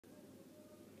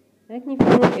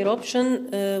Acneform eruption,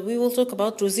 we will talk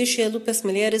about rosacea, lupus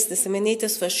miliaris,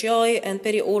 disseminatus fasciae, and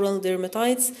perioral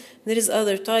dermatitis. There is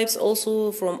other types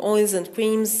also from oils and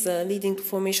creams leading to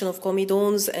formation of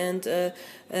comedones and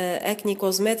acne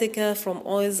cosmetica from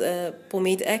oils,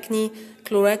 pomade acne,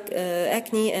 chloric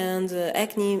acne, and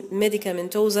acne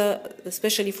medicamentosa,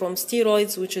 especially from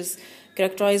steroids, which is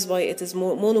characterized by it is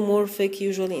more monomorphic,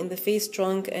 usually in the face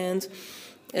trunk, and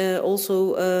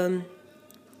also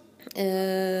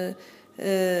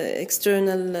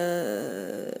external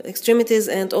extremities,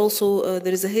 and also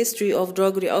there is a history of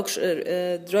drug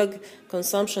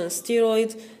consumption,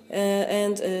 steroid,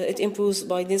 and it improves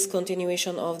by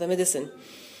discontinuation of the medicine.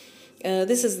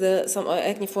 This is some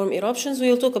acneform eruptions. We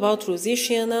will talk about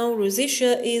rosacea now.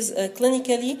 Rosacea is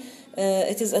clinically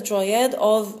it is a triad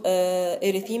of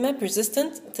erythema,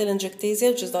 persistent, telangiectasia,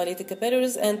 which is dilated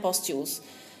capillaries, and pustules.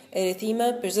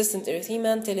 Erythema, persistent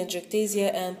erythema,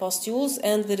 telangiectasia, and pustules,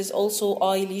 and there is also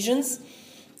eye lesions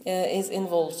is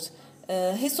involved.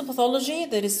 Histopathology,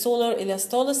 there is solar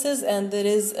elastolysis, and there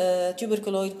is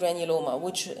tuberculoid granuloma,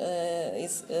 which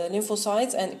is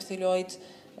lymphocytes and epithelioid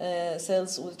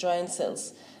cells with giant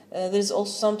cells. There is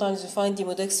also sometimes we find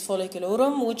Demodex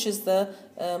folliculorum, which is the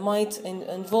mite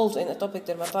involved in atopic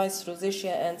dermatitis,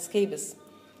 rosacea, and scabies.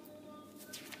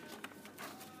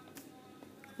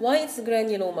 Why it's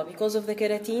granuloma? Because of the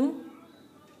keratin.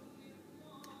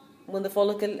 When the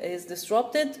follicle is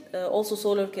disrupted, also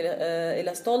solar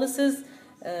elastolysis,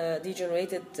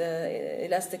 degenerated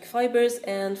elastic fibers,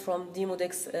 and from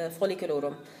Demodex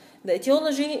folliculorum. The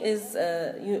etiology is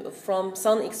from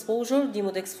sun exposure,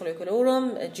 Demodex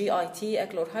folliculorum, GIT,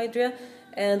 achlorhydria,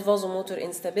 and vasomotor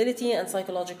instability and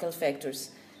psychological factors.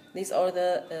 These are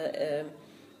the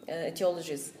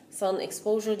etiologies: sun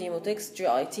exposure, Demodex,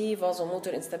 GIT,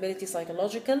 vasomotor instability,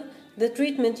 psychological. The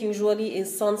treatment usually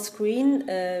is sunscreen,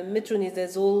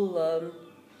 metronidazole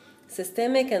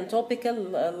systemic and topical,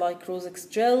 like Rosix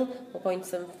gel,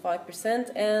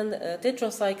 0.75%, and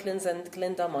tetracyclines and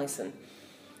clindamycin.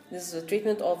 This is the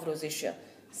treatment of rosacea: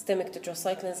 systemic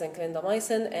tetracyclines and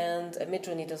clindamycin, and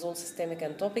metronidazole systemic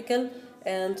and topical.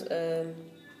 And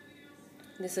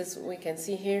this is, we can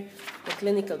see here, the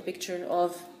clinical picture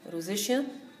of rosacea.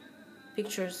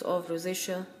 Pictures of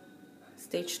rosacea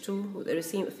stage 2 with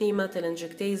erythema,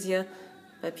 telangiectasia,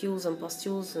 papules and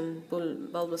pustules, and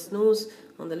bulbous nose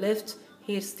on the left.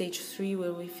 Here stage 3,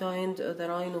 where we find the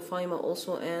rhinophyma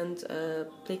also, and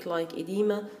plaque-like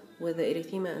edema with the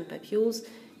erythema and papules.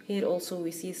 Here also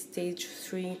we see stage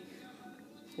 3.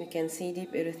 We can see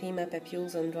deep erythema,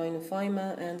 papules, and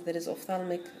rhinophyma, and there is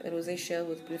ophthalmic rosacea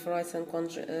with blepharitis and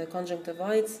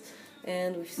conjunctivitis.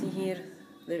 And we see here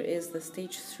there is the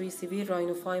stage 3 severe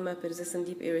rhinophyma, persistent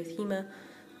deep erythema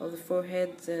of the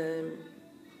forehead,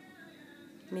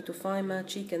 metophyma,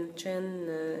 cheek and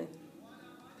chin,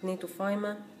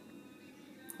 gnatophyma.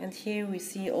 And here we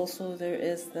see also there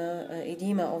is the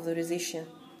edema of the rosacea.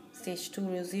 Stage 2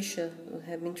 rosacea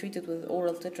have been treated with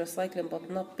oral tetracycline, but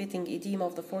not pitting edema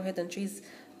of the forehead and cheeks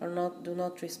do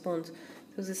not respond.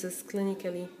 So this is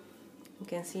clinically, you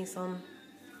can see some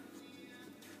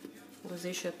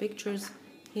rosacea pictures.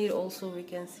 Here also we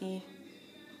can see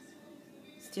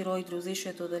steroid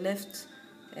rosacea to the left,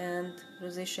 and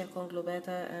rosacea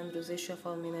conglobata and rosacea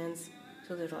fulminans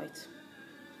to the right.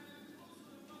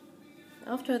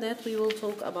 After that, we will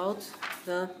talk about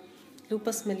the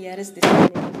lupus miliaris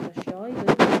disseminatus fasciae. The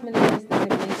lupus miliaris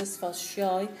disseminatus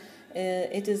fasciae,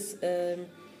 it is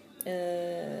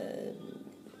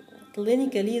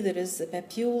clinically there is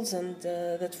papules and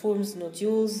that forms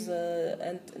nodules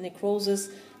and necrosis,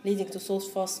 leading to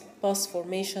soft pus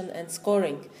formation and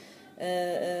scarring.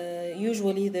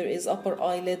 Usually there is upper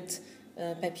eyelid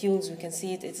papules. We can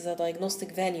see it is a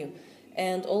diagnostic value.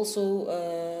 And also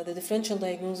the differential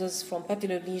diagnosis from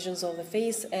papillary lesions of the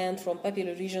face and from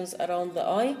papillary lesions around the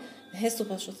eye. The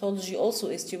histopathology also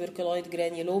is tuberculoid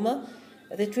granuloma.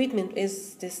 The treatment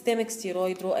is systemic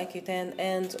steroid, Roaccutane,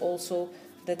 and also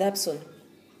the Dapsone.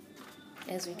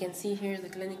 As we can see here, the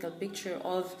clinical picture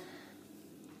of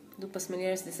lupus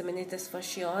miliaris disseminatus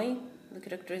fasciae, the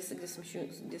characteristic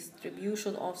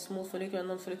distribution of small follicular and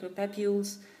non-follicular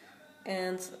papules,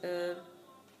 and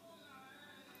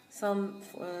some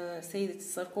say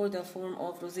it's a sarcoidal form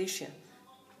of rosacea.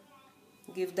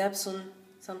 Give Dapsone,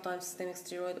 sometimes systemic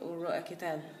steroid, or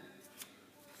Roaccutane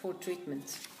for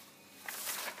treatment.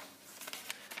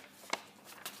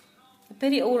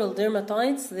 Perioral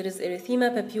dermatitis, there is erythema,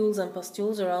 papules, and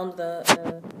pustules around the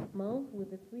mouth, with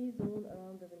the free zone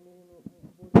around the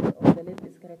border of the lip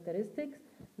is characteristic.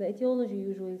 The etiology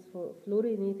usually is for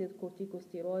fluorinated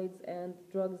corticosteroids and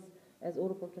drugs as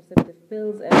oral contraceptive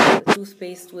pills and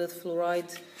toothpaste with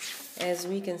fluoride, as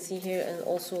we can see here and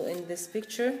also in this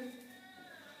picture.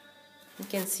 You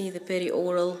can see the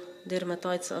perioral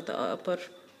dermatitis at the upper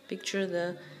picture,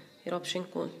 the eruption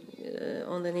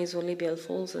on the nasolabial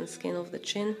folds and skin of the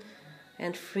chin,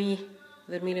 and free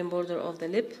vermilion border of the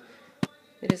lip.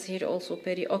 There is here also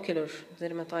periocular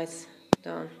dermatitis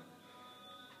down,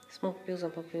 small papules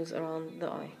and papules around the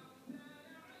eye.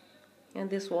 And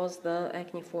this was the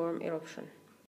acneiform eruption.